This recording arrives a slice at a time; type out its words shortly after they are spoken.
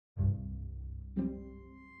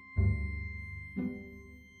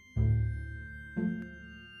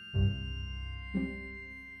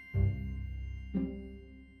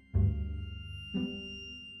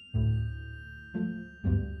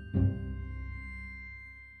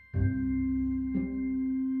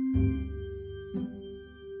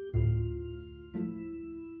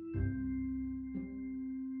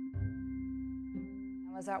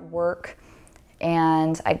at work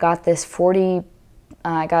and I got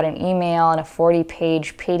I got an email and a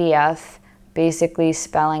 40-page PDF basically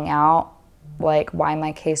spelling out like why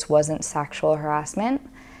my case wasn't sexual harassment,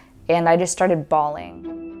 and I just started bawling.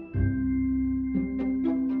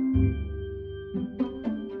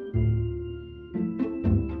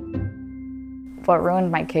 What ruined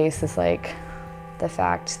my case is like the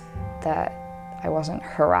fact that I wasn't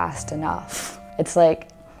harassed enough. It's like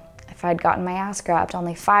if I'd gotten my ass grabbed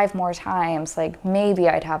only 5 more times, like maybe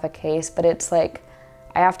I'd have a case, but it's like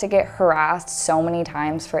I have to get harassed so many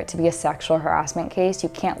times for it to be a sexual harassment case. You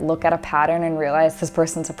can't look at a pattern and realize this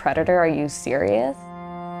person's a predator. Are you serious?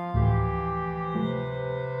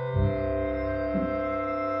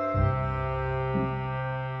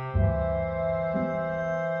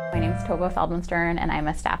 My name is Tova Feldman-Stern, and I'm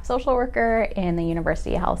a staff social worker in the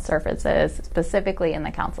University Health Services, specifically in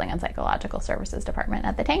the Counseling and Psychological Services Department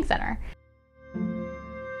at the Tank Center.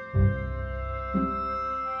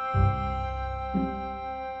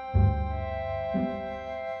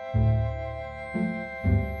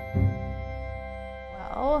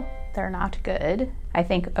 Well, they're not good. I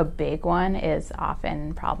think a big one is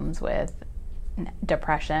often problems with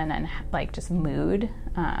depression and like just mood,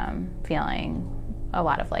 feeling a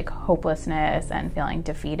lot of like hopelessness and feeling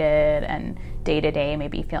defeated, and day to day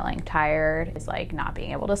maybe feeling tired. Is like not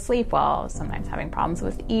being able to sleep well, sometimes having problems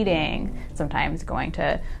with eating, sometimes going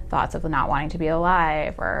to thoughts of not wanting to be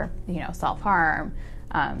alive, or self-harm.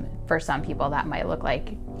 For some people that might look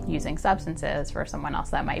like using substances. For someone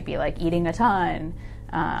else that might be like eating a ton.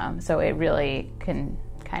 So it really can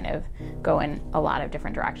kind of go in a lot of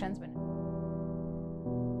different directions.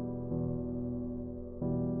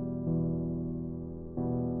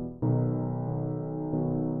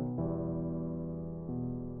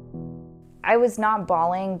 I was not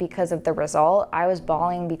bawling because of the result. I was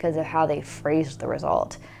bawling because of how they phrased the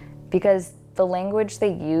result. Because the language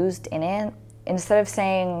they used in it, instead of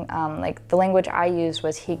saying, like the language I used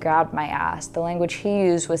was he grabbed my ass, the language he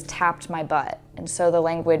used was tapped my butt. And so the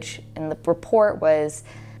language in the report was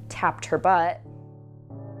tapped her butt.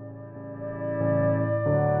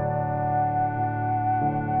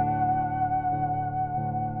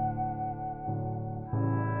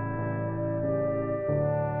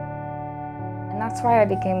 That's why I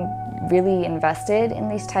became really invested in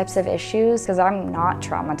these types of issues, because I'm not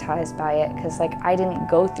traumatized by it, because like I didn't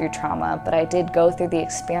go through trauma, but I did go through the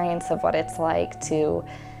experience of what it's like to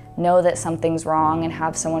know that something's wrong and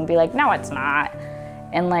have someone be like, no, it's not.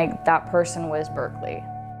 And like that person was Berkeley.